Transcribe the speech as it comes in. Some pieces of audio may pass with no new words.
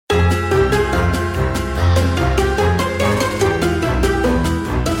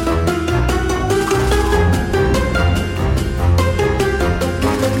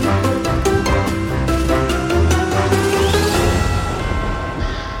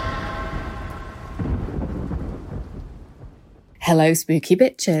Hello, spooky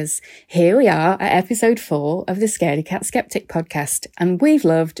bitches. Here we are at episode 4 of the Scaredy Cat Skeptic podcast, and we've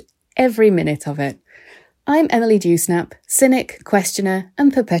loved every minute of it. I'm Emily Dewsnap, cynic, questioner,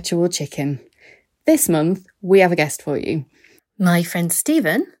 and perpetual chicken. This month, we have a guest for you. My friend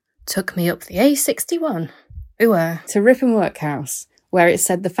Stephen took me up the A61. To Ripon Workhouse, where it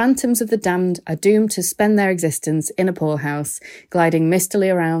said the phantoms of the damned are doomed to spend their existence in a poorhouse, gliding mistily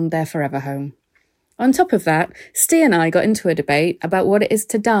around their forever home. On top of that, Steve and I got into a debate about what it is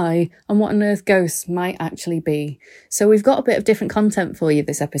to die and what on earth ghosts might actually be. So we've got a bit of different content for you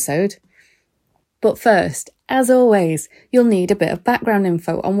this episode. But first, as always, you'll need a bit of background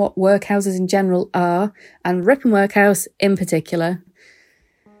info on what workhouses in general are, and Ripon Workhouse in particular.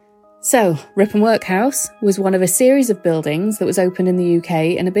 So, Ripon Workhouse was one of a series of buildings that was opened in the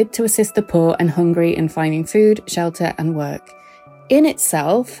UK in a bid to assist the poor and hungry in finding food, shelter and work. In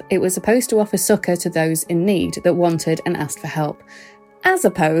itself, it was supposed to offer succour to those in need that wanted and asked for help, as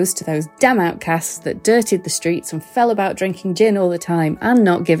opposed to those damn outcasts that dirtied the streets and fell about drinking gin all the time and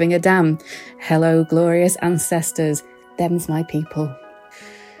not giving a damn. Hello, glorious ancestors, them's my people.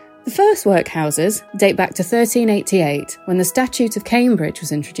 The first workhouses date back to 1388, when the Statute of Cambridge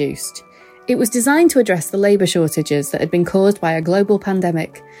was introduced. It was designed to address the labour shortages that had been caused by a global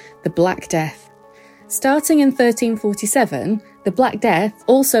pandemic, the Black Death. Starting in 1347, the Black Death,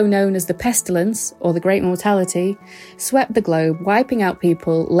 also known as the Pestilence or the Great Mortality, swept the globe, wiping out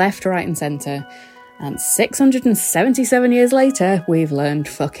people left, right and centre. And 677 years later, we've learned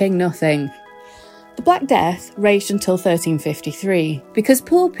fucking nothing. The Black Death raged until 1353 because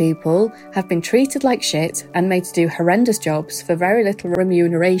poor people have been treated like shit and made to do horrendous jobs for very little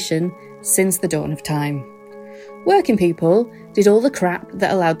remuneration since the dawn of time. Working people did all the crap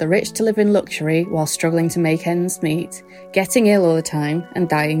that allowed the rich to live in luxury while struggling to make ends meet, getting ill all the time and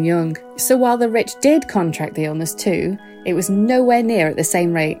dying young. So while the rich did contract the illness too, it was nowhere near at the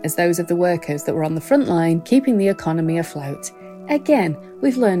same rate as those of the workers that were on the front line keeping the economy afloat. Again,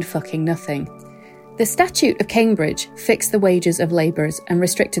 we've learned fucking nothing. The Statute of Cambridge fixed the wages of labourers and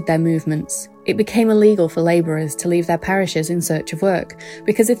restricted their movements. It became illegal for labourers to leave their parishes in search of work,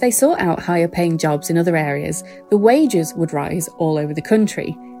 because if they sought out higher paying jobs in other areas, the wages would rise all over the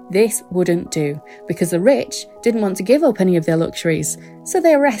country. This wouldn't do, because the rich didn't want to give up any of their luxuries, so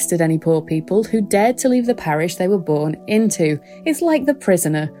they arrested any poor people who dared to leave the parish they were born into. It's like The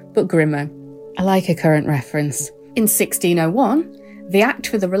Prisoner, but grimmer. I like a current reference. In 1601, the Act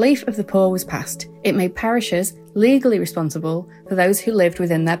for the Relief of the Poor was passed. It made parishes legally responsible for those who lived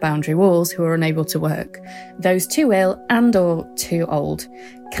within their boundary walls who were unable to work, those too ill and or too old,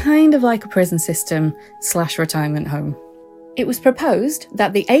 kind of like a prison system / retirement home. It was proposed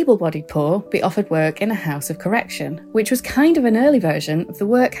that the able-bodied poor be offered work in a house of correction, which was kind of an early version of the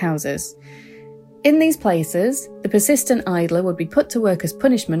workhouses. In these places, the persistent idler would be put to work as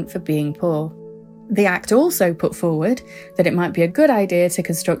punishment for being poor. The Act also put forward that it might be a good idea to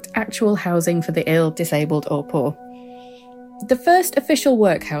construct actual housing for the ill, disabled or poor. The first official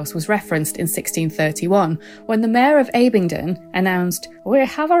workhouse was referenced in 1631 when the Mayor of Abingdon announced, "We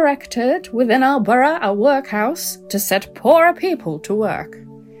have erected within our borough a workhouse to set poorer people to work."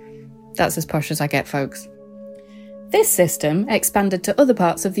 That's as posh as I get, folks. This system expanded to other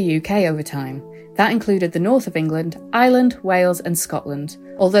parts of the UK over time. That included the north of England, Ireland, Wales and Scotland,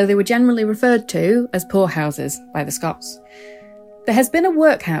 although they were generally referred to as poorhouses by the Scots. There has been a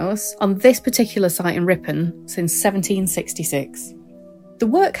workhouse on this particular site in Ripon since 1766. The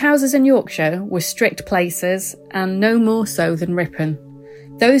workhouses in Yorkshire were strict places, and no more so than Ripon.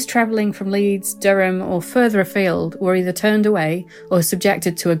 Those travelling from Leeds, Durham or further afield were either turned away or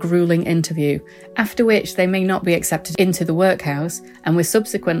subjected to a gruelling interview, after which they may not be accepted into the workhouse and were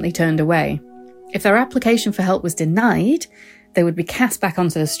subsequently turned away. If their application for help was denied, they would be cast back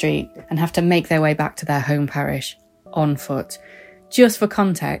onto the street and have to make their way back to their home parish, on foot. Just for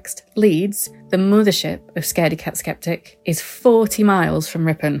context, Leeds, the mothership of Scaredy Cat Skeptic, is 40 miles from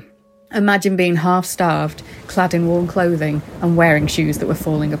Ripon. Imagine being half-starved, clad in worn clothing and wearing shoes that were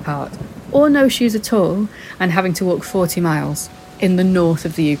falling apart, or no shoes at all, and having to walk 40 miles in the north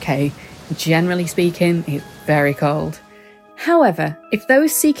of the UK. Generally speaking, it's very cold. However, if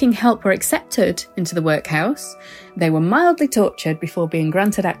those seeking help were accepted into the workhouse, they were mildly tortured before being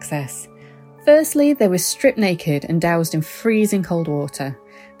granted access. Firstly, they were stripped naked and doused in freezing cold water.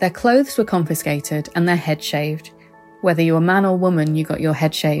 Their clothes were confiscated and their heads shaved. Whether you were man or woman, you got your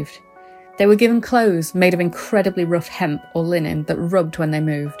head shaved. They were given clothes made of incredibly rough hemp or linen that rubbed when they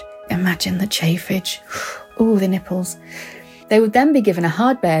moved. Imagine the chafage. Ooh, the nipples. They would then be given a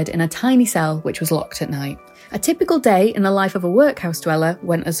hard bed in a tiny cell which was locked at night. A typical day in the life of a workhouse dweller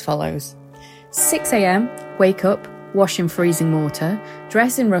went as follows. 6 a.m, wake up, wash in freezing water,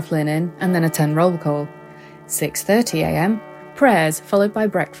 dress in rough linen, and then attend roll call. 6:30am, prayers followed by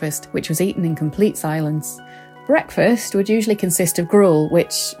breakfast, which was eaten in complete silence. Breakfast would usually consist of gruel,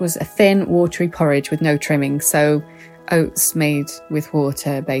 which was a thin, watery porridge with no trimming, so oats made with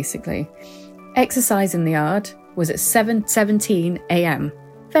water, basically. Exercise in the yard was at 7:17am.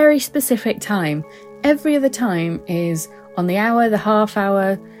 Very specific time. Every other time is on the hour, the half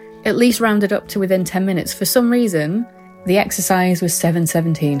hour, at least rounded up to within 10 minutes. For some reason, the exercise was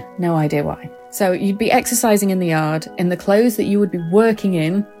 7:17. No idea why. So you'd be exercising in the yard in the clothes that you would be working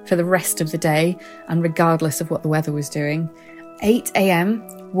in for the rest of the day, and regardless of what the weather was doing.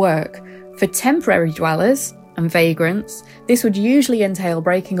 8am, work. For temporary dwellers and vagrants, this would usually entail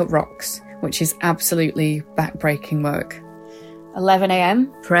breaking up rocks, which is absolutely back-breaking work. 11am,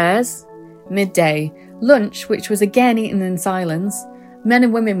 prayers. Midday, lunch, which was again eaten in silence. Men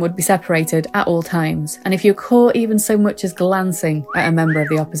and women would be separated at all times, and if you caught even so much as glancing at a member of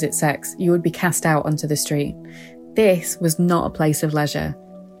the opposite sex, you would be cast out onto the street. This was not a place of leisure.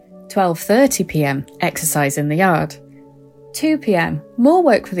 12:30pm, exercise in the yard. 2pm, more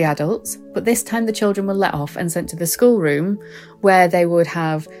work for the adults, but this time the children were let off and sent to the schoolroom, where they would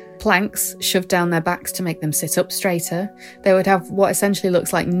have planks shoved down their backs to make them sit up straighter. They would have what essentially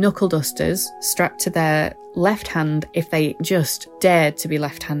looks like knuckle dusters strapped to their left hand if they just dared to be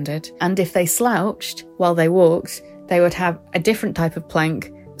left-handed. And if they slouched while they walked, they would have a different type of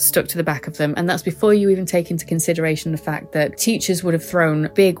plank stuck to the back of them. And that's before you even take into consideration the fact that teachers would have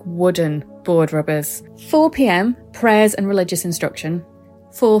thrown big wooden board rubbers. 4pm, prayers and religious instruction.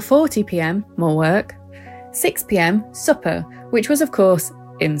 4:40pm, more work. 6pm, supper, which was of course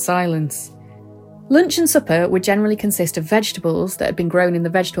in silence. Lunch and supper would generally consist of vegetables that had been grown in the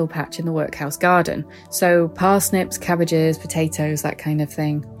vegetable patch in the workhouse garden. So parsnips, cabbages, potatoes, that kind of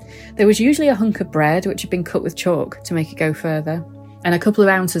thing. There was usually a hunk of bread which had been cut with chalk to make it go further, and a couple of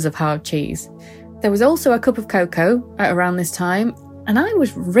ounces of hard cheese. There was also a cup of cocoa at around this time, and I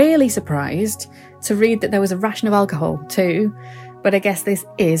was really surprised to read that there was a ration of alcohol too, but I guess this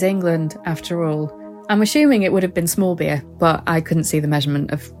is England after all. I'm assuming it would have been small beer, but I couldn't see the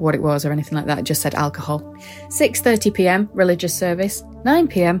measurement of what it was or anything like that. It just said alcohol. 6:30pm, religious service.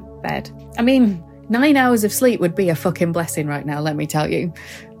 9pm, bed. I mean, 9 hours of sleep would be a fucking blessing right now, let me tell you.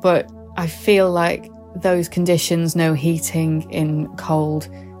 But I feel like those conditions, no heating in cold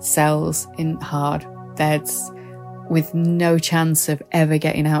cells, in hard beds, with no chance of ever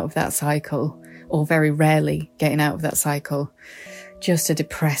getting out of that cycle, or very rarely getting out of that cycle. Just a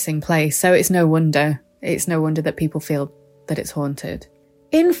depressing place. So it's no wonder that people feel that it's haunted.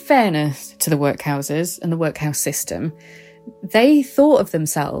 In fairness to the workhouses and the workhouse system, they thought of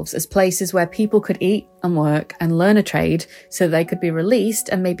themselves as places where people could eat and work and learn a trade so they could be released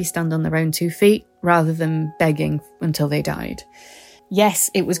and maybe stand on their own 2 feet rather than begging until they died. Yes,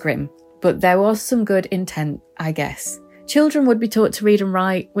 it was grim, but there was some good intent, I guess. Children would be taught to read and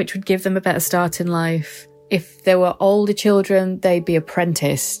write, which would give them a better start in life. If there were older children, they'd be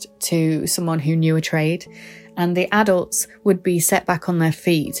apprenticed to someone who knew a trade, and the adults would be set back on their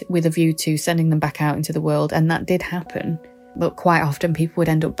feet with a view to sending them back out into the world, and that did happen. But quite often people would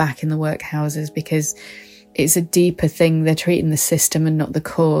end up back in the workhouses because it's a deeper thing. They're treating the system and not the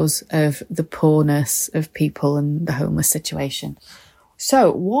cause of the poorness of people and the homeless situation. So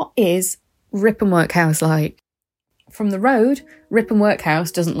what is Ripon Workhouse like? From the road, Ripon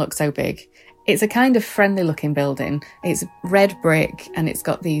Workhouse doesn't look so big. It's a kind of friendly looking building. It's red brick and it's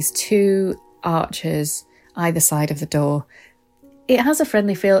got these 2 arches either side of the door. It has a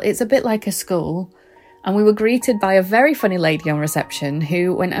friendly feel. It's a bit like a school. And we were greeted by a very funny lady on reception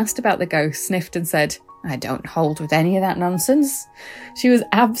who, when asked about the ghost, sniffed and said, "I don't hold with any of that nonsense." She was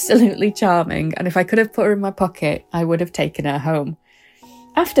absolutely charming, and if I could have put her in my pocket, I would have taken her home.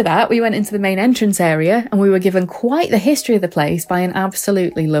 After that, we went into the main entrance area and we were given quite the history of the place by an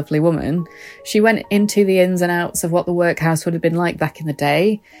absolutely lovely woman. She went into the ins and outs of what the workhouse would have been like back in the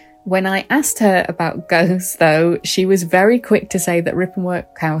day. When I asked her about ghosts, though, she was very quick to say that Ripon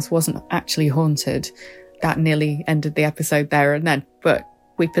Workhouse wasn't actually haunted. That nearly ended the episode there and then, but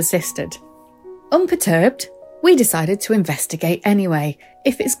we persisted. Unperturbed, we decided to investigate anyway.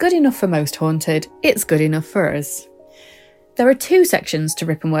 If it's good enough for most haunted, it's good enough for us. There are 2 sections to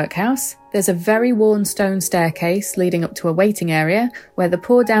Ripon Workhouse. There's a very worn stone staircase leading up to a waiting area where the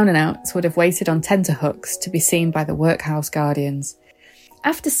poor down and outs would have waited on tenterhooks to be seen by the workhouse guardians.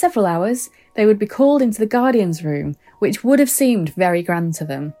 After several hours, they would be called into the guardian's room, which would have seemed very grand to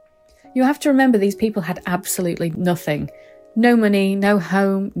them. You have to remember these people had absolutely nothing. No money, no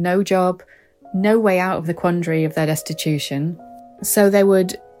home, no job, no way out of the quandary of their destitution. So they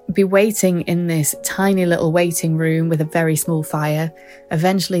would be waiting in this tiny little waiting room with a very small fire.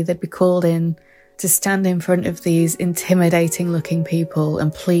 Eventually they'd be called in to stand in front of these intimidating looking people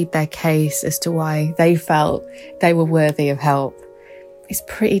and plead their case as to why they felt they were worthy of help. It's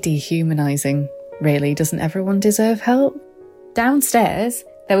pretty dehumanising, really. Doesn't everyone deserve help? Downstairs,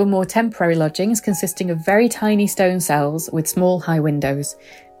 there were more temporary lodgings consisting of very tiny stone cells with small high windows.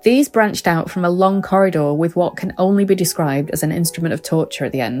 These branched out from a long corridor with what can only be described as an instrument of torture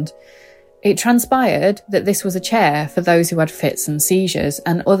at the end. It transpired that this was a chair for those who had fits and seizures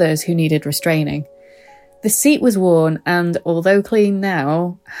and others who needed restraining. The seat was worn and, although clean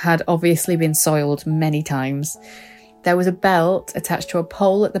now, had obviously been soiled many times. There was a belt attached to a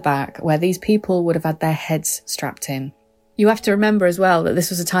pole at the back where these people would have had their heads strapped in. You have to remember as well that this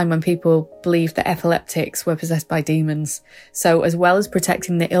was a time when people believed that epileptics were possessed by demons. So as well as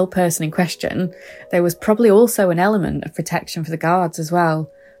protecting the ill person in question, there was probably also an element of protection for the guards as well.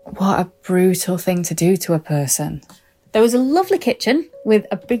 What a brutal thing to do to a person. There was a lovely kitchen with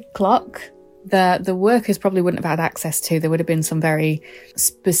a big clock that the workers probably wouldn't have had access to. There would have been some very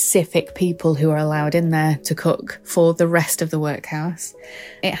specific people who were allowed in there to cook for the rest of the workhouse.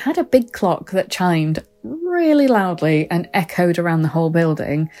 It had a big clock that chimed really loudly and echoed around the whole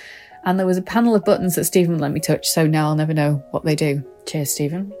building. And there was a panel of buttons that Stephen let me touch, so now I'll never know what they do. Cheers,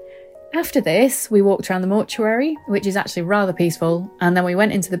 Stephen. After this, we walked around the mortuary, which is actually rather peaceful, and then we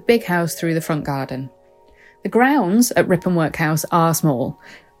went into the big house through the front garden. The grounds at Ripon Workhouse are small,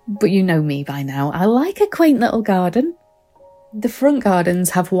 but you know me by now. I like a quaint little garden. The front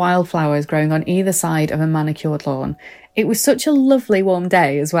gardens have wildflowers growing on either side of a manicured lawn. It was such a lovely warm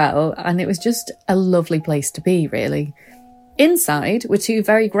day as well, and it was just a lovely place to be, really. Inside were two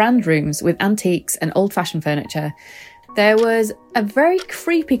very grand rooms with antiques and old-fashioned furniture. There was a very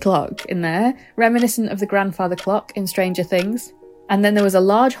creepy clock in there, reminiscent of the grandfather clock in Stranger Things. And then there was a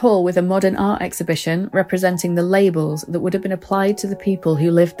large hall with a modern art exhibition representing the labels that would have been applied to the people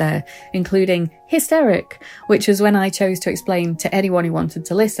who lived there, including hysteric, which was when I chose to explain to anyone who wanted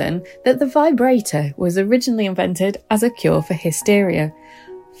to listen that the vibrator was originally invented as a cure for hysteria.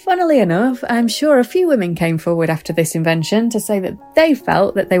 Funnily enough, I'm sure a few women came forward after this invention to say that they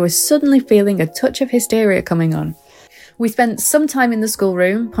felt that they were suddenly feeling a touch of hysteria coming on. We spent some time in the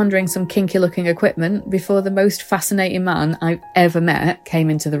schoolroom pondering some kinky-looking equipment before the most fascinating man I've ever met came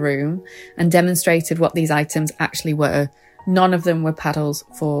into the room and demonstrated what these items actually were. None of them were paddles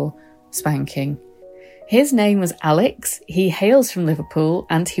for spanking. His name was Alex, he hails from Liverpool,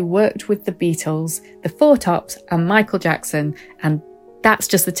 and he worked with the Beatles, the Four Tops and Michael Jackson, and that's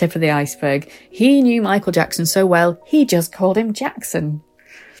just the tip of the iceberg. He knew Michael Jackson so well, he just called him Jackson.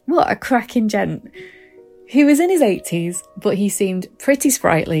 What a cracking gent. He was in his 80s, but he seemed pretty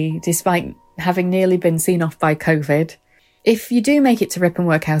sprightly, despite having nearly been seen off by COVID. If you do make it to Ripon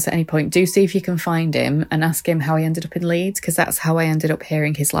Workhouse at any point, do see if you can find him and ask him how he ended up in Leeds, because that's how I ended up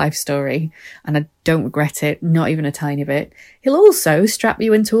hearing his life story, and I don't regret it, not even a tiny bit. He'll also strap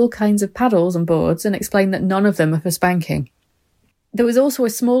you into all kinds of paddles and boards and explain that none of them are for spanking. There was also a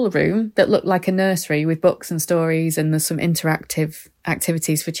smaller room that looked like a nursery with books and stories, and there's some interactive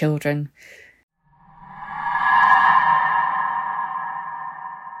activities for children.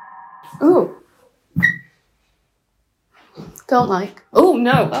 Oh. Don't like. Oh,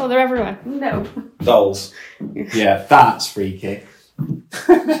 no. Oh, they're everywhere. No. Dolls. Yeah, that's freaky.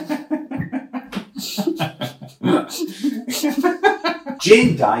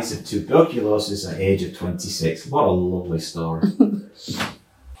 Jane dies of tuberculosis at the age of 26. What a lovely story.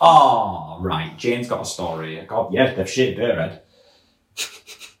 Oh, right. Jane's got a story. God, yeah, they've shit her head.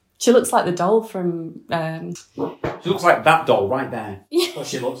 She looks like the doll from... She looks like that doll right there. Yeah. That's what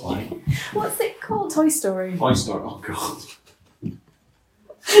she looks like. What's it called? Toy Story. Toy Story. Oh, God.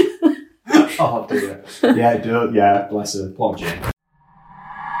 Oh, dear. Yeah, do. Yeah, bless her. Poor Jane.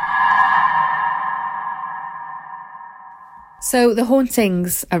 So, the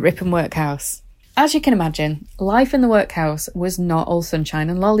hauntings at Ripon Workhouse. As you can imagine, life in the workhouse was not all sunshine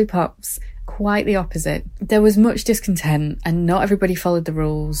and lollipops. Quite the opposite. There was much discontent and not everybody followed the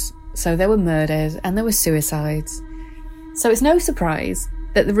rules. So there were murders and there were suicides. So it's no surprise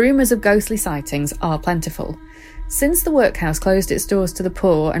that the rumours of ghostly sightings are plentiful. Since the workhouse closed its doors to the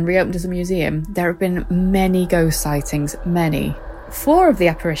poor and reopened as a museum, there have been many ghost sightings, many. 4 of the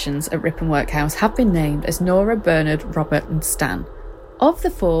apparitions at Ripon Workhouse have been named as Nora, Bernard, Robert and Stan. Of the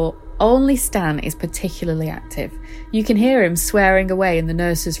 4, only Stan is particularly active. You can hear him swearing away in the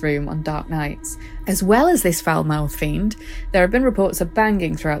nurse's room on dark nights. As well as this foul-mouthed fiend, there have been reports of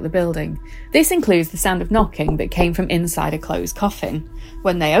banging throughout the building. This includes the sound of knocking that came from inside a closed coffin.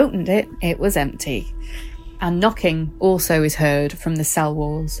 When they opened it, it was empty. And knocking also is heard from the cell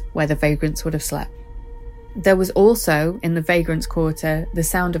walls where the vagrants would have slept. There was also, in the vagrants' quarter, the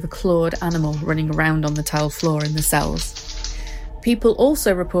sound of a clawed animal running around on the tiled floor in the cells. People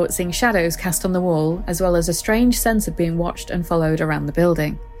also report seeing shadows cast on the wall, as well as a strange sense of being watched and followed around the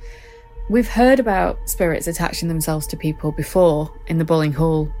building. We've heard about spirits attaching themselves to people before in the Bulling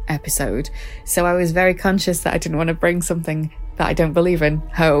Hall episode, so I was very conscious that I didn't want to bring something that I don't believe in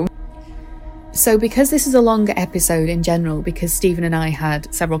home. So because this is a longer episode in general, because Stephen and I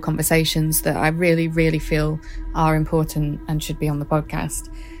had several conversations that I really, really feel are important and should be on the podcast,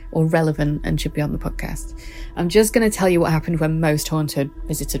 or relevant and should be on the podcast, I'm just going to tell you what happened when Most Haunted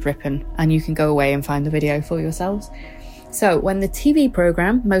visited Ripon, and you can go away and find the video for yourselves. So when the TV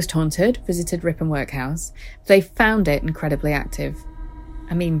programme Most Haunted visited Ripon Workhouse, they found it incredibly active.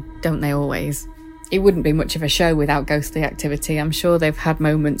 I mean, don't they always? It wouldn't be much of a show without ghostly activity. I'm sure they've had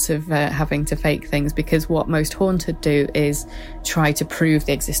moments of having to fake things, because what Most Haunted do is try to prove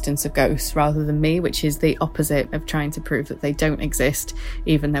the existence of ghosts rather than me, which is the opposite of trying to prove that they don't exist,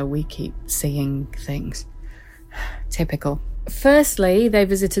 even though we keep seeing things. Typical. Firstly, they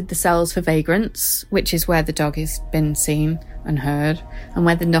visited the cells for vagrants, which is where the dog has been seen and heard, and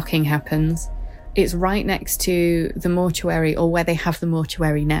where the knocking happens. It's right next to the mortuary, or where they have the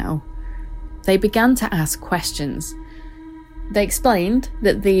mortuary now. They began to ask questions. They explained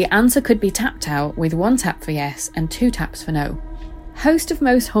that the answer could be tapped out with 1 tap for yes and 2 taps for no. Host of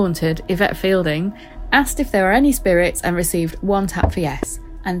Most Haunted, Yvette Fielding, asked if there were any spirits and received 1 tap for yes,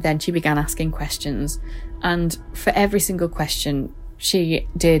 and then she began asking questions. And for every single question, she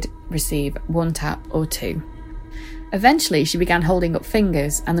did receive 1 tap or 2. Eventually, she began holding up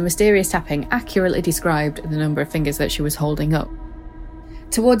fingers, and the mysterious tapping accurately described the number of fingers that she was holding up.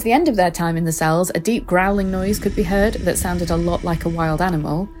 Towards the end of their time in the cells, a deep growling noise could be heard that sounded a lot like a wild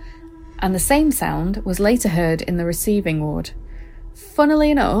animal, and the same sound was later heard in the receiving ward.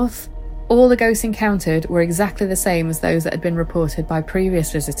 Funnily enough, all the ghosts encountered were exactly the same as those that had been reported by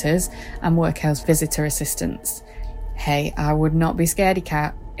previous visitors and workhouse visitor assistants. Hey, I would not be scaredy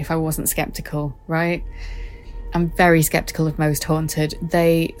cat if I wasn't sceptical, right? I'm very sceptical of Most Haunted.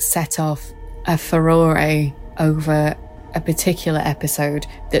 They set off a furore over a particular episode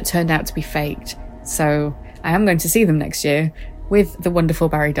that turned out to be faked. So I am going to see them next year with the wonderful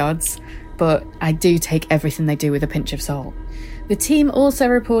Barry Dodds, but I do take everything they do with a pinch of salt. The team also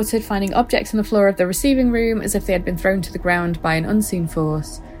reported finding objects on the floor of the receiving room as if they had been thrown to the ground by an unseen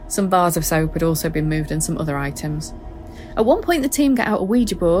force. Some bars of soap had also been moved and some other items. At one point the team got out a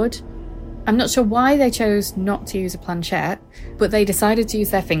Ouija board. I'm not sure why they chose not to use a planchette, but they decided to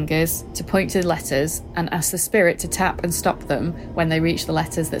use their fingers to point to the letters and ask the spirit to tap and stop them when they reached the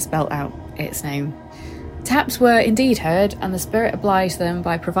letters that spelt out its name. Taps were indeed heard, and the spirit obliged them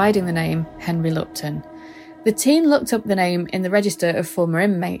by providing the name Henry Lupton. The team looked up the name in the register of former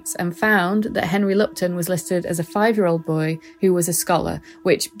inmates and found that Henry Lupton was listed as a 5-year-old boy who was a scholar,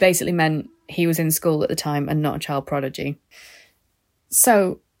 which basically meant he was in school at the time and not a child prodigy.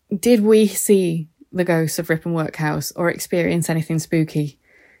 So, did we see the ghosts of Ripon Workhouse or experience anything spooky?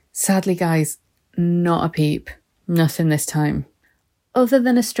 Sadly, guys, not a peep. Nothing this time. Other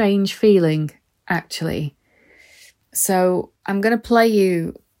than a strange feeling, actually. So I'm going to play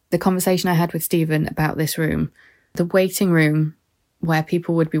you the conversation I had with Stephen about this room. The waiting room where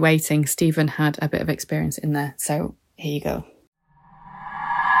people would be waiting, Stephen had a bit of experience in there. So here you go.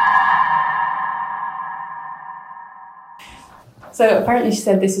 So apparently she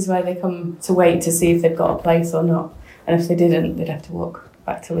said this is where they come to wait to see if they've got a place or not. And if they didn't, they'd have to walk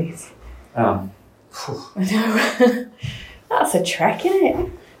back to Leith. I know. That's a trek, isn't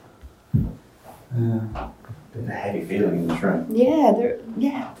it? Bit of a heavy feeling in this room.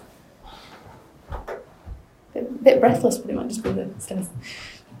 Yeah. Bit breathless, but it might just be the stairs.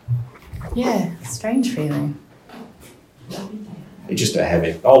 Yeah, strange feeling. It's just a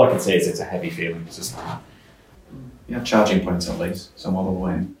heavy. All I can say is it's a heavy feeling. It's just, charging points at least. So while we're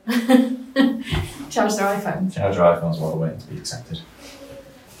waiting. Charge their iPhones. Charge your iPhones while we're waiting to be accepted.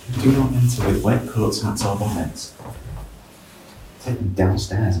 Do not enter with wet coats, hats, or bonnets. Take them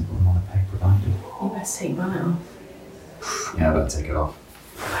downstairs and put them on a paper binding. You best take mine off. Yeah, I better take it off.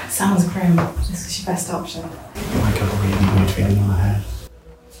 It sounds grim. This is your best option. Like a really weird feeling in my head.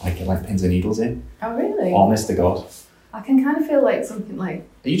 Like pins and needles in. Oh, really? Honest to God. I can kind of feel like something like...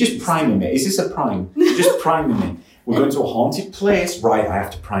 Are you just priming me? Is this a prime? Just priming me. We're going to a haunted place. Right, I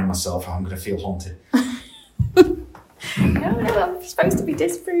have to prime myself. I'm going to feel haunted. No, I'm supposed to be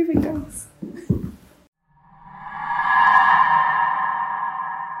disproving ghosts.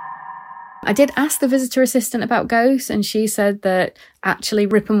 I did ask the visitor assistant about ghosts, and she said that actually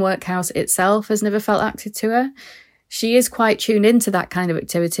Ripon Workhouse itself has never felt acted to her. She is quite tuned into that kind of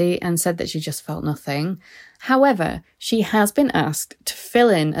activity and said that she just felt nothing. However, she has been asked to fill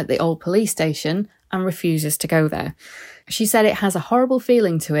in at the old police station and refuses to go there. She said it has a horrible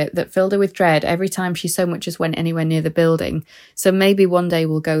feeling to it that filled her with dread every time she so much as went anywhere near the building. So maybe one day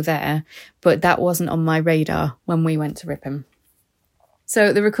we'll go there, but that wasn't on my radar when we went to Ripon.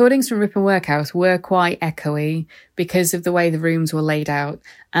 So the recordings from Ripon Workhouse were quite echoey because of the way the rooms were laid out,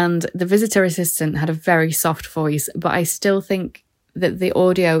 and the visitor assistant had a very soft voice, but I still think that the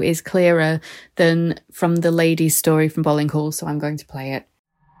audio is clearer than from the lady's story from Bowling Hall, so I'm going to play it.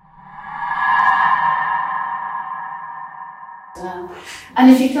 And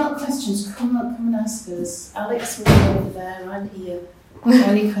if you've got questions, come and ask us. Alex will be over there, I'm here.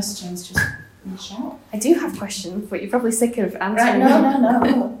 Any questions, just shout. I do have questions, but you're probably sick of answering. Right,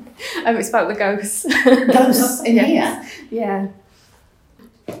 no. It's about the ghosts. Ghosts in here? Yeah.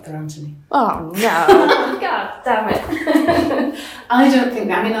 There aren't any. Oh, no. God damn it. I don't think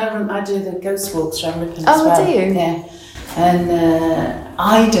that. I mean, I do the ghost walks around Ripon as well. Oh, do you? Yeah. And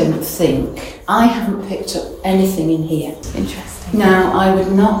I don't think, I haven't picked up anything in here. Interesting. Now, I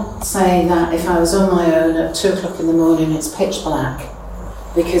would not say that if I was on my own at 2 o'clock in the morning, it's pitch black,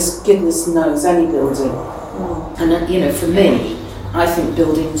 because goodness knows any building. And, for me, I think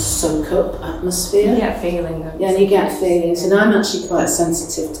buildings soak up atmosphere. You get a feeling. Yeah, you get feelings, and I'm actually quite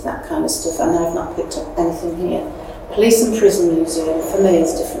sensitive to that kind of stuff, and I've not picked up anything here. Police and Prison Museum, for me,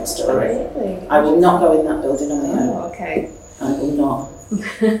 is a different story. Really? I will not go in that building on my own. Oh, okay. I will not.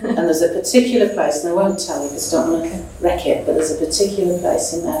 And there's a particular place, and I won't tell you because I don't want to wreck it, but there's a particular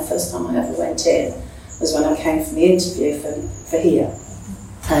place in there, first time I ever went in, was when I came for the interview for here.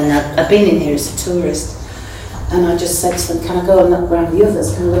 And I'd been in here as a tourist, and I just said to them, can I go and look around the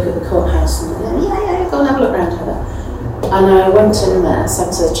others? Can I look at the courthouse? And they're yeah, go and have a look around her. And I went in there,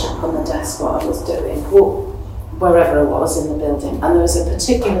 said to the chap on the desk what I was doing, wherever I was in the building, and there was a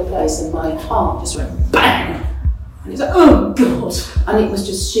particular place, and my heart just went bang! And he's like, oh God! And it was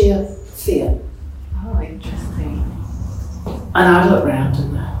just sheer fear. Oh, interesting. And I looked round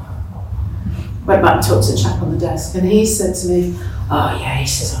and went back and talked to the chap on the desk, and he said to me, oh yeah, he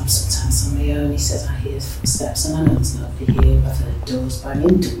says, I'm sometimes on my own. He says, I hear footsteps, and I know there's nobody here. I've heard doors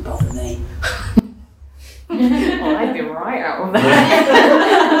banging, it doesn't bother me. Well, I'd be right out of there.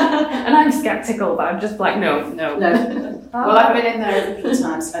 And I'm sceptical, but I'm just like, no. Well, I've been in there a couple of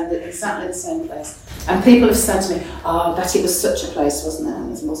times, and exactly the same place. And people have said to me, oh, I bet it was such a place, wasn't it?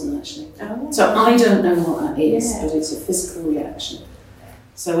 And it wasn't actually. Oh. So I don't know what that is, Yeah. but it's a physical reaction.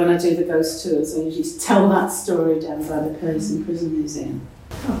 So when I do the ghost tours, I usually tell that story down by the Police and Prison Museum.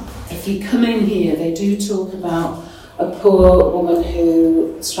 Oh. If you come in here, they do talk about a poor woman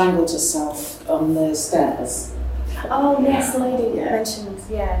who strangled herself on the stairs. Oh, yes, the lady Yeah. mentioned,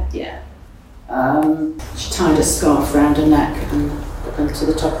 yeah. Yeah. She tied a scarf around her neck and to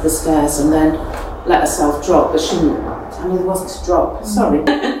the top of the stairs, and then let herself drop, but she didn't. I mean, it wasn't a drop, sorry.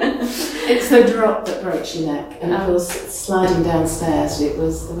 It's the drop that breaks your neck, and of course, sliding downstairs, there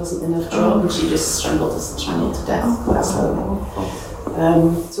wasn't enough drop, and she just strangled to death quite slowly.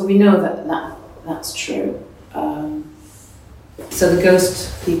 So we know that's true. So the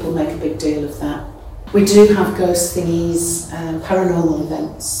ghost people make a big deal of that. We do have ghost thingies, paranormal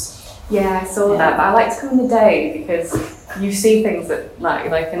events. Yeah, I saw that, but I like to come in the day because you see things that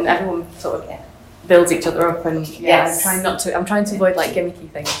and everyone sort of builds each other up, and Yes. I'm trying to avoid like gimmicky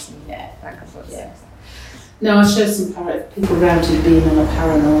things and Yeah. that kind of stuff. Yeah. No, I showed some people around who'd been on a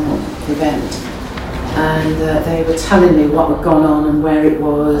paranormal event, and they were telling me what had gone on and where it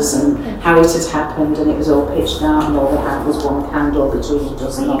was and how it had happened, and it was all pitch dark, and all they had was one candle between a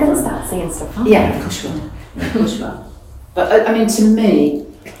dozen You're of going to them. start seeing stuff, aren't Yeah, of course you will. Of course you will. But I mean, to me,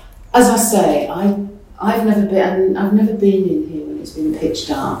 as I say, I've never been in here when it's been pitch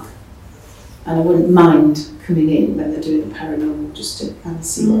dark, and I wouldn't mind coming in when they're doing the paranormal just to kind of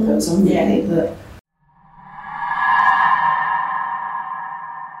see what goes on really. But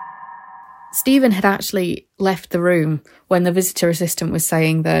Stephen had actually left the room when the visitor assistant was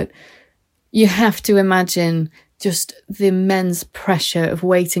saying that you have to imagine just the immense pressure of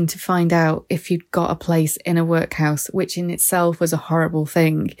waiting to find out if you'd got a place in a workhouse, which in itself was a horrible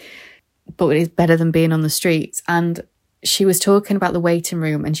thing, but it is better than being on the streets. And she was talking about the waiting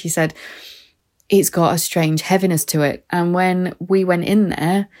room, and she said it's got a strange heaviness to it. And when we went in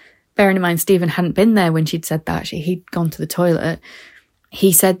there, bearing in mind Stephen hadn't been there when she'd said that, he'd gone to the toilet,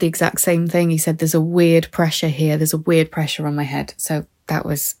 he said the exact same thing. He said, there's a weird pressure here. There's a weird pressure on my head. So that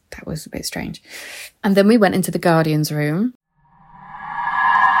was a bit strange. And then we went into the Guardian's room.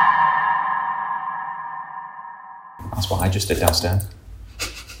 That's what I just did downstairs.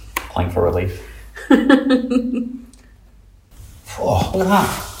 Playing for relief. Oh, look at that.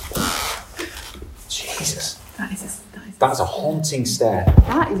 Jesus. That's a haunting stare.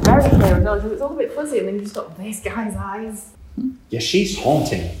 That is very clear as well, because it's all a bit fuzzy, and then you just got this guy's eyes. Yeah, she's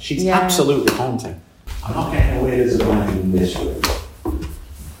haunting. She's absolutely haunting. I'm not getting away as a man in this room.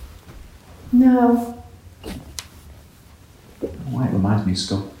 No. Why it reminds me of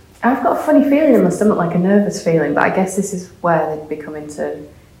Skull. I've got a funny feeling in my stomach, like a nervous feeling, but I guess this is where they'd be coming to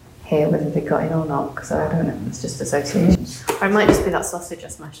hear whether they got in or not, because I don't know, it's just associations. Or it might just be that sausage I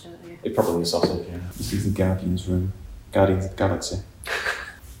smashed earlier. It probably is sausage, yeah. This is the Guardians room. Guardians of the Galaxy.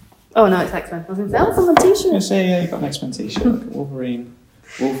 Oh no, it's X-Men. I was going to say, oh, it's on my t-shirt. I say, yeah, you've got an X-Men t-shirt. Look at Wolverine.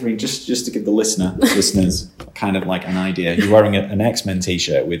 Wolverine, just to give the listeners kind of like an idea. You're wearing an X-Men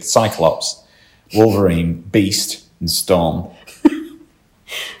t-shirt with Cyclops, Wolverine, Beast, and Storm.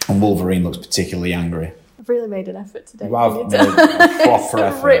 And Wolverine looks particularly angry. I've really made an effort today. You have made a proper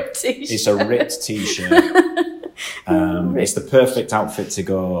effort. Ripped t-shirt. It's a ripped t-shirt. It's the perfect outfit to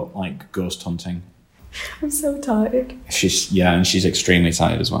go like ghost hunting. I'm so tired. And she's extremely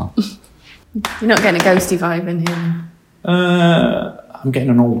tired as well. You're not getting a ghosty vibe in here. I'm getting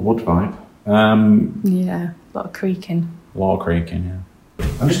an old wood vibe. Yeah, a lot of creaking. Law creaking, yeah.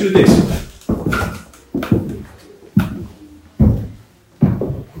 I'm just going to do this.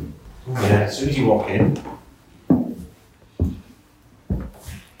 Yeah, as soon as you walk in,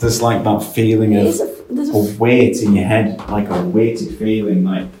 there's like that feeling of a weight in your head, like a weighted feeling,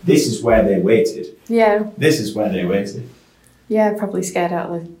 like this is where they waited. Yeah. This is where they waited. Yeah, probably scared out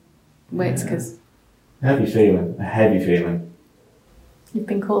of the weights because... A heavy feeling. You've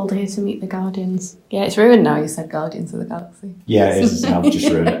been called here to meet the Guardians. Yeah, it's ruined now, you said Guardians of the Galaxy. Yeah, it is. I've just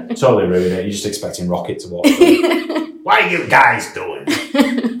ruined it. Totally ruined it. You're just expecting Rocket to walk through. What are you guys doing?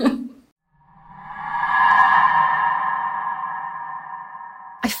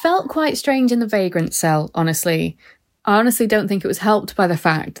 I felt quite strange in the Vagrant cell, honestly. I honestly don't think it was helped by the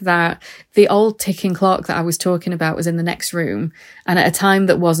fact that the old ticking clock that I was talking about was in the next room, and at a time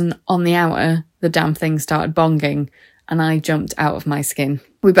that wasn't on the hour, the damn thing started bonging, and I jumped out of my skin.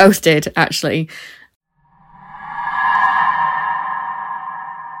 We both did, actually.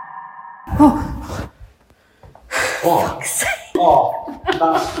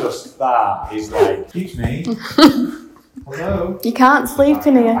 That is like, excuse me. Hello? You can't sleep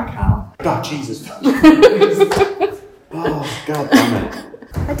in here. I can't. God, Jesus. Oh, God damn it.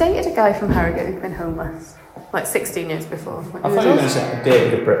 I dated a guy from Harrogate who'd been homeless, like 16 years before. I thought you were going to say I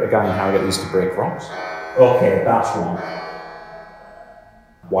dated a guy in Harrogate who used to break rocks. Okay, that's wrong.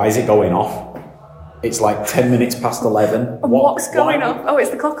 Why is it going off? It's like 10 minutes past 11. What's going on? Oh,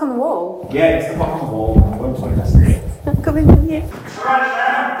 it's the clock on the wall. Yeah, it's the clock on the wall. I'm coming with you.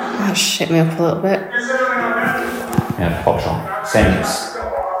 That shit me up a little bit. Yeah, pop shot. Same as.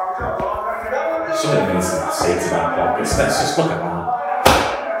 Somebody needs to say to that clock. Let's just look at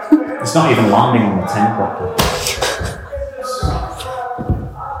that. It's not even landing on the 10 properly.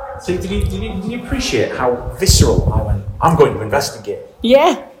 So did you appreciate how visceral I went? I'm going to investigate.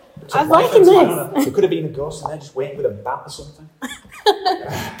 Yeah. I'm liking this. There could have been a ghost and they're just waiting with a bat or something.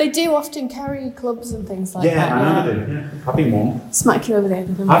 They do often carry clubs and things like that. Yeah, I know they do. Yeah. I've been one. Smack you over the head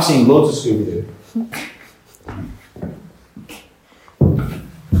with them. I've seen loads of Scooby-Doo.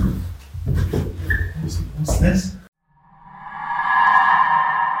 What's this?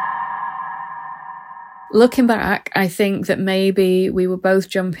 Looking back, I think that maybe we were both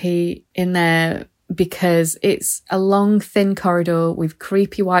jumpy in there because it's a long, thin corridor with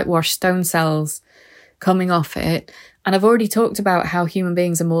creepy whitewashed stone cells coming off it. And I've already talked about how human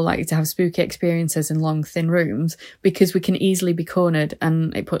beings are more likely to have spooky experiences in long, thin rooms because we can easily be cornered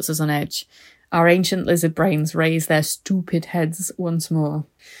and it puts us on edge. Our ancient lizard brains raise their stupid heads once more.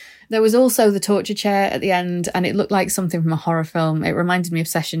 There was also the torture chair at the end, and it looked like something from a horror film. It reminded me of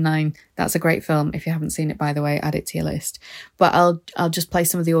Session 9. That's a great film. If you haven't seen it, by the way, add it to your list. But I'll just play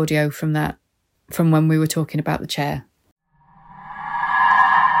some of the audio from that, from when we were talking about the chair.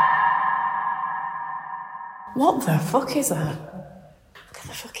 What the fuck is that? Look at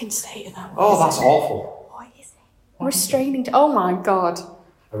the fucking state of that. Oh, that's awful. What is it? Restraining... Oh my God.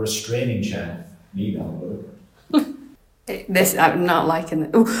 A restraining chair. Need that word. I'm not liking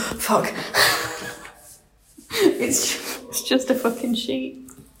it. Oh, fuck. It's just a fucking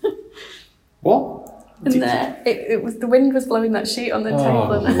sheet. What? In there. It was, the wind was blowing that sheet on the table.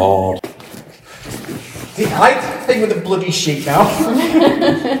 Oh, Lord. I like the thing with the bloody sheet now.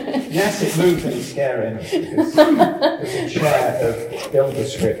 Yes, it moves and it's scary. There's a chair of builder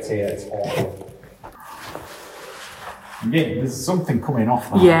script here. It's awful. Yeah, there's something coming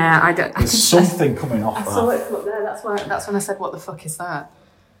off that. Yeah, I don't. There's something coming off I that. saw it come up there. That's when I said, "What the fuck is that?"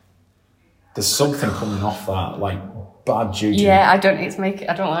 There's something coming off that, like bad juju. Yeah, I don't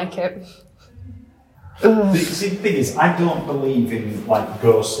like it. See, the thing is, I don't believe in like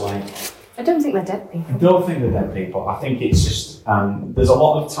ghosts. Like, I don't think they're dead people. I don't think they're dead people. I think it's just there's a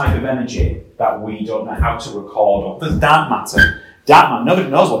lot of type of energy that we don't know how to record. Or there's dark matter. Dark matter. Nobody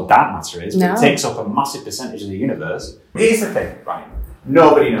knows what dark matter is, but it takes up a massive percentage of the universe. Here's the thing, right?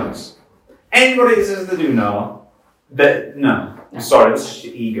 Nobody knows. Anybody that says they do know, no. Sorry, that's just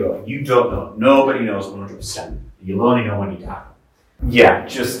your ego. You don't know. Nobody knows 100%. You'll only know when you die. Yeah,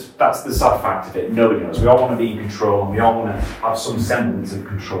 just that's the sad fact of it. Nobody knows. We all want to be in control, and we all want to have some semblance of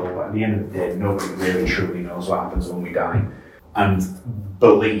control. But at the end of the day, nobody really truly knows what happens when we die. And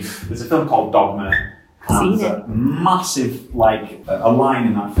belief. There's a film called Dogma. And Seen it. Massive, like a line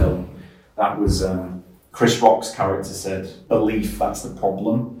in that film that was Chris Rock's character said, "Belief. That's the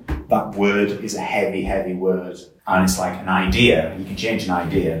problem. That word is a heavy, heavy word, and it's like an idea. You can change an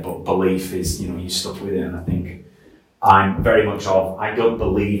idea, but belief is, you're stuck with it." And I think I'm very much I don't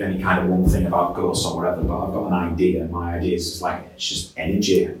believe any kind of one thing about ghosts or whatever, but I've got an idea. My idea is just like, it's just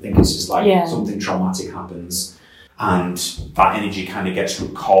energy. I think it's just like something traumatic happens, and that energy kind of gets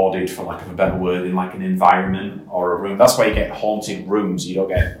recorded, for lack of a better word, in like an environment or a room. That's why you get haunted rooms. You don't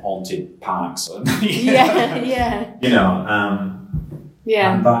get haunted parks. Yeah.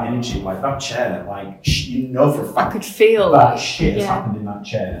 Yeah. And that energy, like that chair, like for a fact, I could feel that shit has happened in that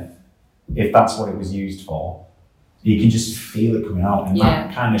chair. If that's what it was used for, you can just feel it coming out, and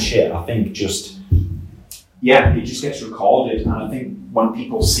that kind of shit, I think, it just gets recorded. And I think when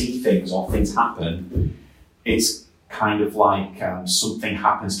people see things or things happen, it's kind of like something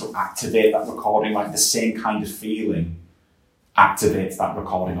happens to activate that recording, like the same kind of feeling activates that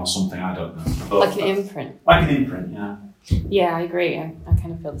recording or something. I don't know. But like an imprint. Like an imprint, yeah. Yeah, I agree. I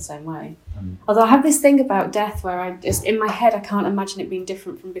kind of feel the same way. Although I have this thing about death where I just, in my head, I can't imagine it being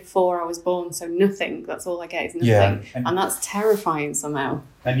different from before I was born. So nothing, that's all I get is nothing. Yeah. And that's terrifying somehow.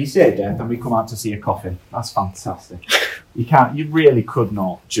 And you say death and we come out to see a coffin. That's fantastic. You really could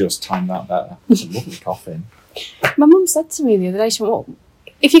not just time that better. It's a lovely coffin. My mum said to me the other day, she went, "Well,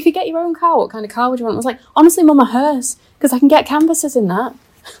 if you could get your own car, what kind of car would you want?" I was like, "Honestly, Mum, a hearse, because I can get canvases in that."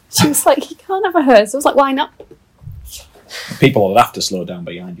 She was like, "You can't have a hearse." I was like, "Why not?" People will have to slow down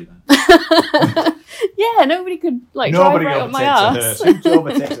behind you then. Yeah, nobody could drive right up my arse. Who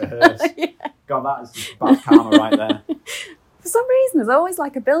overtakes a hearse? God, that is just bad karma right there. For some reason, there's always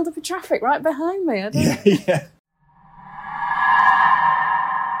like a build-up of traffic right behind me. I don't know. Yeah.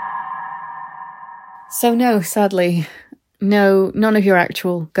 So no, sadly, no, none of your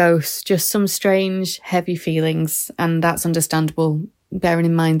actual ghosts, just some strange, heavy feelings, and that's understandable, bearing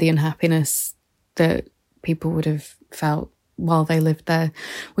in mind the unhappiness that people would have felt while they lived there.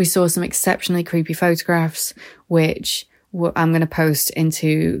 We saw some exceptionally creepy photographs, which I'm going to post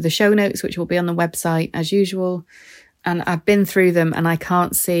into the show notes, which will be on the website as usual. And I've been through them and I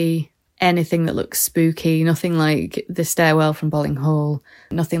can't see anything that looks spooky, nothing like the stairwell from Bolling Hall,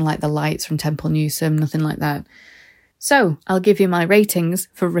 nothing like the lights from Temple Newsome, nothing like that. So I'll give you my ratings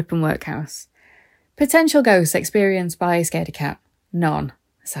for Ripon Workhouse. Potential ghosts experienced by Scaredy Cat. None.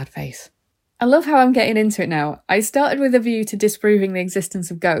 Sad face. I love how I'm getting into it now. I started with a view to disproving the existence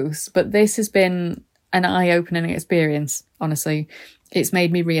of ghosts, but this has been an eye-opening experience, honestly. It's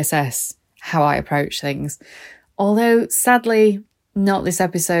made me reassess how I approach things. Although, sadly, not this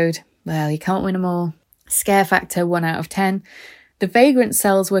episode. Well, you can't win them all. Scare factor 1 out of 10. The vagrant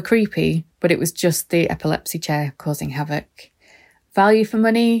cells were creepy, but it was just the epilepsy chair causing havoc. Value for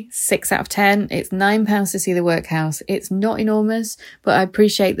money, 6 out of 10. It's £9 to see the workhouse. It's not enormous, but I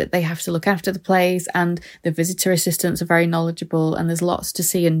appreciate that they have to look after the place and the visitor assistants are very knowledgeable and there's lots to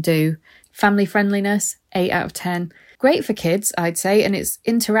see and do. Family friendliness, 8 out of 10. Great for kids, I'd say, and it's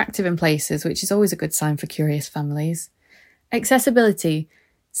interactive in places, which is always a good sign for curious families. Accessibility,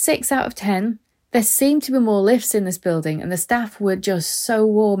 6 out of 10. There seemed to be more lifts in this building and the staff were just so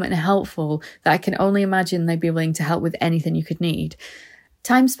warm and helpful that I can only imagine they'd be willing to help with anything you could need.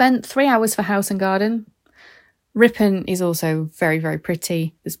 Time spent, 3 hours for house and garden. Ripon is also very, very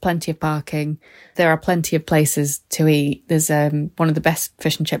pretty. There's plenty of parking. There are plenty of places to eat. There's one of the best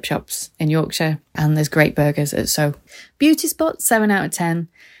fish and chip shops in Yorkshire and there's great burgers at So. Beauty spot, 7 out of 10.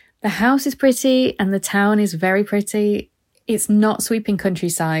 The house is pretty and the town is very pretty. It's not sweeping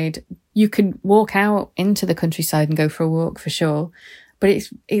countryside. You can walk out into the countryside and go for a walk for sure, but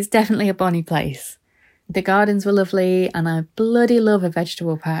it's definitely a bonny place. The gardens were lovely and I bloody love a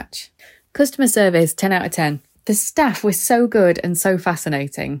vegetable patch. Customer service, 10 out of 10. The staff were so good and so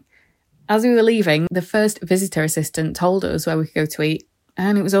fascinating. As we were leaving, the first visitor assistant told us where we could go to eat,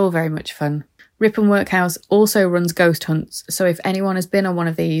 and it was all very much fun. Ripon Workhouse also runs ghost hunts, so if anyone has been on one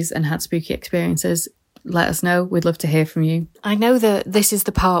of these and had spooky experiences, let us know. We'd love to hear from you. I know that this is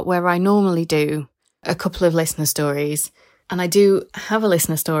the part where I normally do a couple of listener stories, and I do have a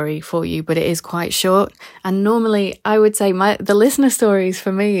listener story for you, but it is quite short. And normally I would say the listener stories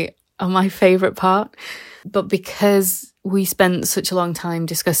for me are my favourite part, but because we spent such a long time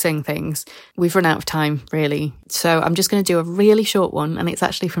discussing things, we've run out of time, really. So I'm just going to do a really short one, and it's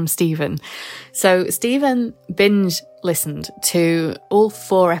actually from Stephen. So Stephen binge listened to all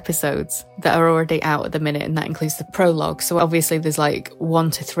 4 episodes that are already out at the minute, and that includes the prologue. So obviously there's like 1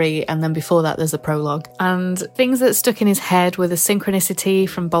 to 3, and then before that there's a prologue. And things that stuck in his head were the synchronicity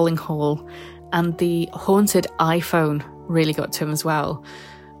from Bowling Hall, and the haunted iPhone really got to him as well.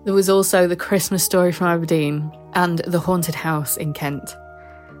 There was also the Christmas story from Aberdeen and the haunted house in Kent.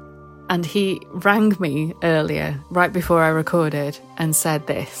 And he rang me earlier, right before I recorded, and said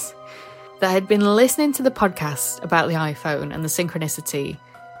this, that I'd been listening to the podcast about the iPhone and the synchronicity,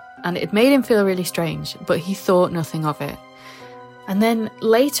 and it made him feel really strange, but he thought nothing of it. And then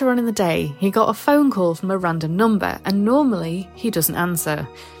later on in the day, he got a phone call from a random number, and normally he doesn't answer,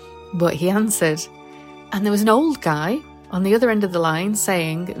 but he answered. And there was an old guy on the other end of the line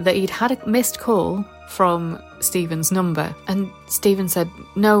saying that he'd had a missed call from Stephen's number. And Stephen said,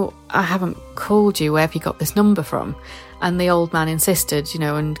 "No, I haven't called you. Where have you got this number from?" And the old man insisted,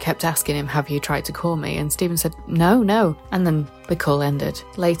 and kept asking him, "Have you tried to call me?" And Stephen said, No. And then the call ended.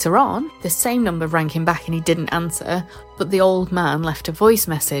 Later on, the same number rang him back and he didn't answer, but the old man left a voice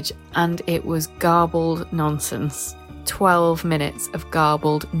message, and it was garbled nonsense. 12 minutes of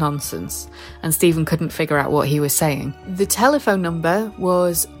garbled nonsense, and Stephen couldn't figure out what he was saying. The telephone number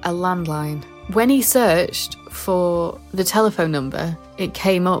was a landline. When he searched for the telephone number, it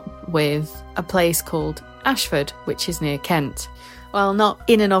came up with a place called Ashford, which is near Kent. Well, not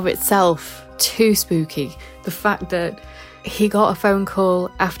in and of itself too spooky. The fact that he got a phone call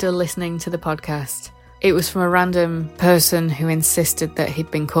after listening to the podcast, it was from a random person who insisted that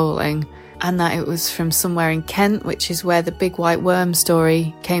he'd been calling, and that it was from somewhere in Kent, which is where the big white worm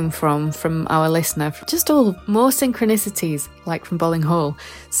story came from our listener. Just all more synchronicities, like from Bowling Hall.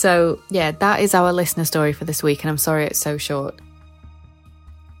 So yeah, that is our listener story for this week, and I'm sorry it's so short.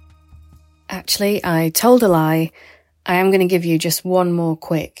 Actually, I told a lie. I am going to give you just one more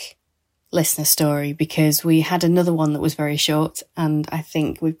quick listener story, because we had another one that was very short, and I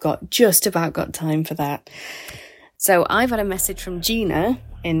think we've just about got time for that. So I've had a message from Gina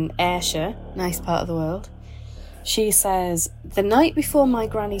in Ayrshire, nice part of the world. She says, "The night before my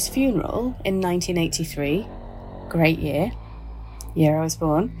granny's funeral in 1983, great year I was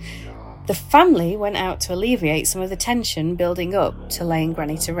born, the family went out to alleviate some of the tension building up to laying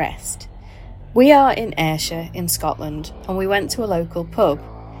Granny to rest. We are in Ayrshire in Scotland, and we went to a local pub.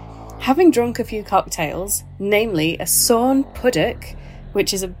 Having drunk a few cocktails, namely a Sawn Puddock,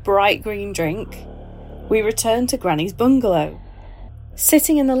 which is a bright green drink, we returned to Granny's bungalow.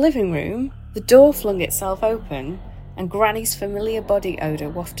 Sitting in the living room, the door flung itself open and Granny's familiar body odour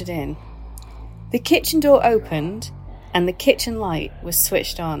wafted in. The kitchen door opened and the kitchen light was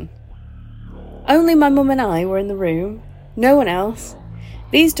switched on. Only my mum and I were in the room, no one else.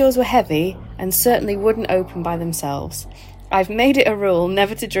 These doors were heavy and certainly wouldn't open by themselves. I've made it a rule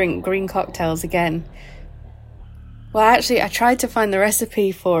never to drink green cocktails again." Well, actually, I tried to find the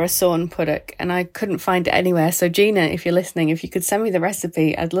recipe for a Sawn Puddock and I couldn't find it anywhere. So Gina, if you're listening, if you could send me the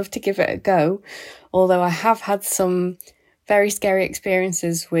recipe, I'd love to give it a go. Although I have had some very scary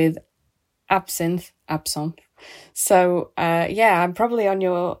experiences with absinthe. So, yeah, I'm probably on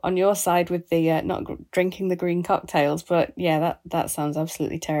your side with the not drinking the green cocktails. But yeah, that sounds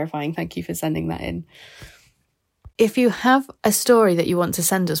absolutely terrifying. Thank you for sending that in. If you have a story that you want to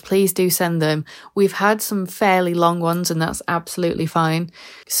send us, please do send them. We've had some fairly long ones, and that's absolutely fine.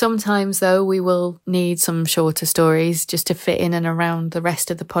 Sometimes, though, we will need some shorter stories just to fit in and around the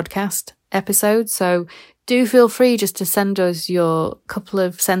rest of the podcast episode. So do feel free just to send us your couple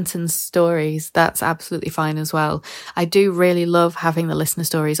of sentence stories. That's absolutely fine as well. I do really love having the listener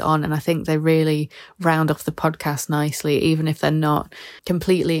stories on, and I think they really round off the podcast nicely, even if they're not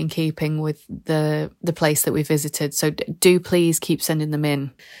completely in keeping with the place that we visited. So do please keep sending them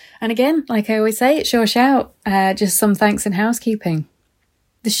in. And again, like I always say, it's your shout. Just some thanks and housekeeping.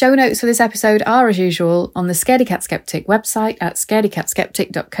 The show notes for this episode are, as usual, on the Scaredy Cat Skeptic website at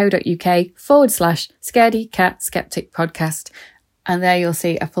scaredycatskeptic.co.uk/Scaredy Cat Skeptic podcast. And there you'll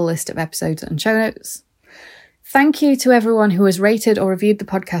see a full list of episodes and show notes. Thank you to everyone who has rated or reviewed the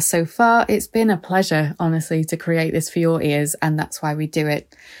podcast so far. It's been a pleasure, honestly, to create this for your ears, and that's why we do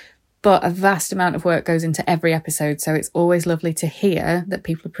it. But a vast amount of work goes into every episode, so it's always lovely to hear that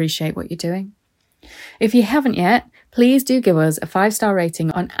people appreciate what you're doing. If you haven't yet, please do give us a 5-star rating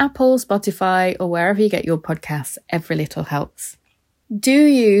on Apple, Spotify, or wherever you get your podcasts. Every little helps. Do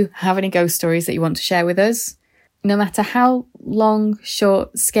you have any ghost stories that you want to share with us? No matter how long,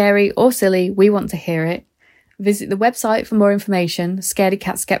 short, scary, or silly, we want to hear it. Visit the website for more information,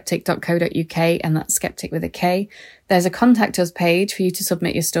 scaredycatskeptic.co.uk, and that's skeptic with a K. There's a contact us page for you to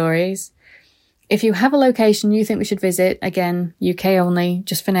submit your stories. If you have a location you think we should visit, again, UK only,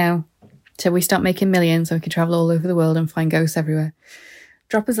 just for now, till we start making millions so we can travel all over the world and find ghosts everywhere,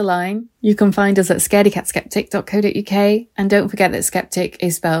 drop us a line. You can find us at scaredycatskeptic.co.uk, and don't forget that skeptic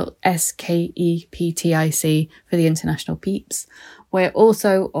is spelled SKEPTIC for the international peeps. We're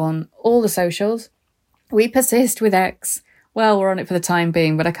also on all the socials. We persist with X. Well, we're on it for the time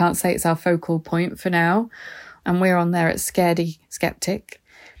being, but I can't say it's our focal point for now. And we're on there at Scaredy Skeptic.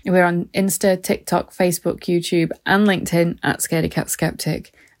 We're on Insta, TikTok, Facebook, YouTube, and LinkedIn at Scaredy Cat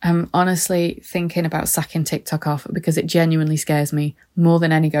Skeptic. I'm honestly thinking about sacking TikTok off because it genuinely scares me more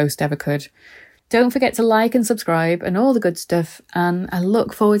than any ghost ever could. Don't forget to like and subscribe and all the good stuff. And I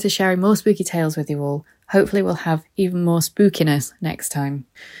look forward to sharing more spooky tales with you all. Hopefully we'll have even more spookiness next time.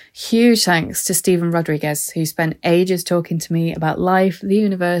 Huge thanks to Stephen Rodriguez, who spent ages talking to me about life, the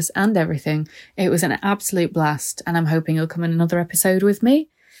universe, and everything. It was an absolute blast, and I'm hoping he'll come in another episode with me.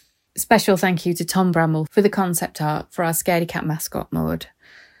 Special thank you to Tom Bramwell for the concept art for our Scaredy Cat mascot mode.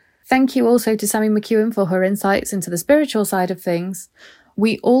 Thank you also to Sammy McEwen for her insights into the spiritual side of things.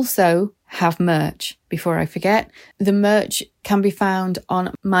 We also have merch, before I forget. The merch can be found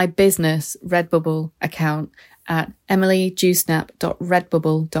on my business Redbubble account at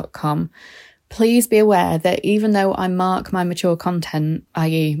emilyjuicnap.redbubble.com. Please be aware that even though I mark my mature content,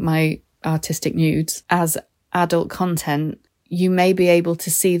 i.e. my artistic nudes, as adult content, you may be able to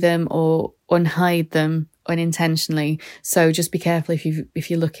see them or unhide them unintentionally, so just be careful if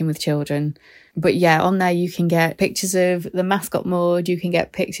you're looking with children. But yeah, on there you can get pictures of the mascot mode, you can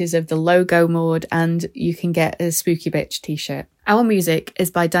get pictures of the logo mode, and you can get a Spooky Bitch t-shirt. Our music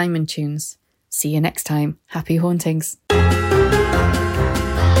is by Diamond Tunes. See you next time. Happy hauntings.